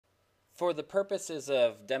For the purposes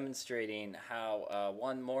of demonstrating how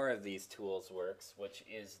one more of these tools works, which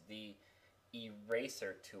is the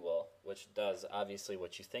eraser tool, which does obviously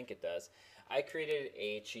what you think it does, I created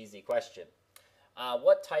a cheesy question.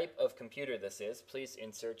 What type of computer this is, please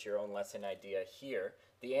insert your own lesson idea here.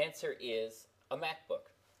 The answer is a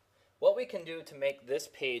MacBook. What we can do to make this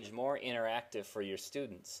page more interactive for your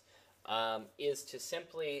students is to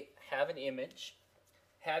simply have an image,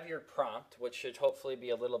 have your prompt, which should hopefully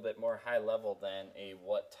be a little bit more high level than a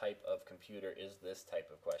what type of computer is this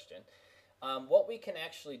type of question. What we can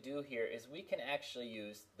actually do here is we can actually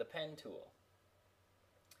use the pen tool.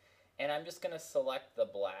 And I'm just going to select the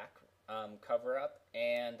black cover up,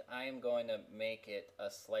 and I am going to make it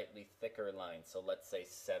a slightly thicker line, so let's say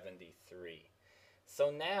 73.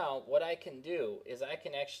 So now what I can do is I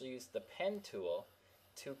can actually use the pen tool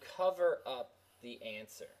to cover up the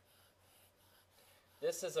answer.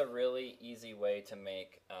 This is a really easy way to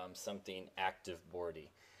make something active boardy.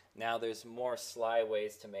 Now there's more sly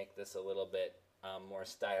ways to make this a little bit more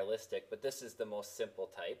stylistic, but this is the most simple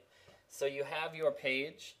type. So you have your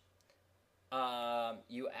page.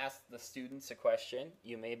 You ask the students a question.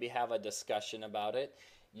 You maybe have a discussion about it.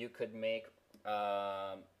 You could make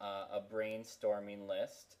a brainstorming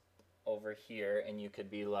list over here, and you could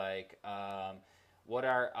be like, what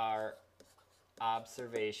are our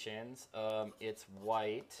observations? It's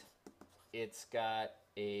white. It's got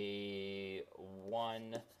a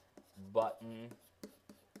one button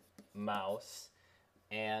mouse,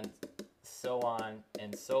 and so on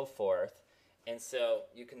and so forth. And so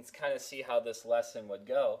you can kind of see how this lesson would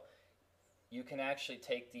go. You can actually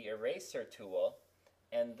take the eraser tool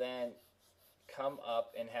and then come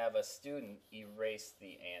up and have a student erase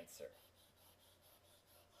the answer.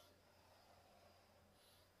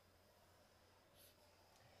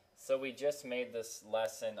 So we just made this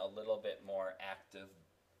lesson a little bit more active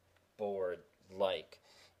board-like.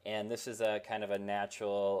 And this is a kind of a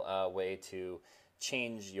natural way to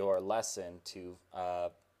change your lesson to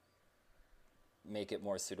make it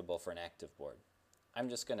more suitable for an active board. I'm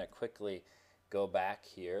just going to quickly go back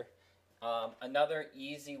here. Another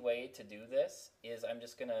easy way to do this is I'm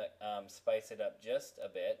just going to spice it up just a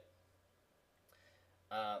bit.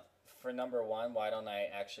 For number one, why don't I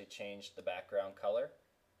actually change the background color?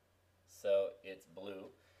 So it's blue.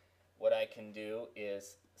 What I can do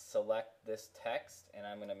is select this text, and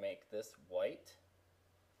I'm going to make this white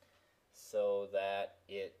so that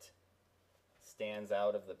it stands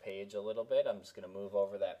out of the page a little bit. I'm just going to move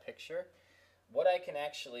over that picture. What I can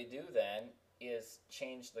actually do then is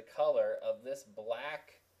change the color of this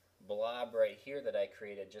black blob right here that I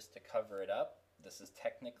created just to cover it up. This is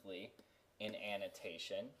technically an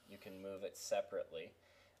annotation. You can move it separately.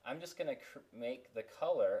 I'm just going to make the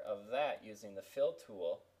color of that using the fill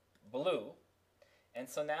tool blue, and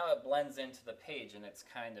so now it blends into the page and it's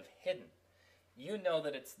kind of hidden. You know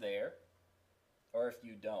that it's there, or if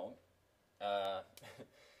you don't,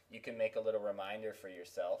 you can make a little reminder for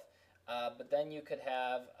yourself. But then you could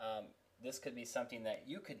have, this could be something that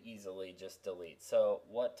you could easily just delete. So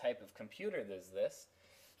what type of computer is this?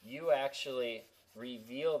 You actually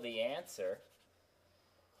reveal the answer.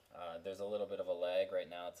 There's a little bit of a lag right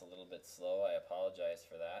now. It's a little bit slow. I apologize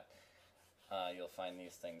for that. You'll find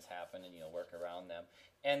these things happen and you'll work around them.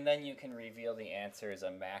 And then you can reveal the answer as a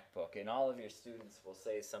MacBook. And all of your students will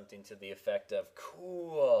say something to the effect of,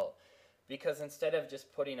 cool. Because instead of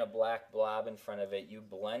just putting a black blob in front of it, you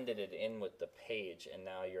blended it in with the page, and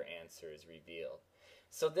now your answer is revealed.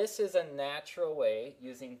 So this is a natural way,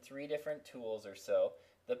 using 3 different tools or so: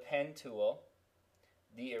 the pen tool,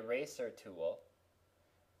 the eraser tool,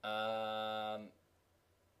 and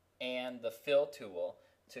the fill tool,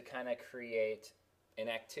 to kind of create an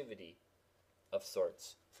activity of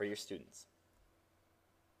sorts for your students.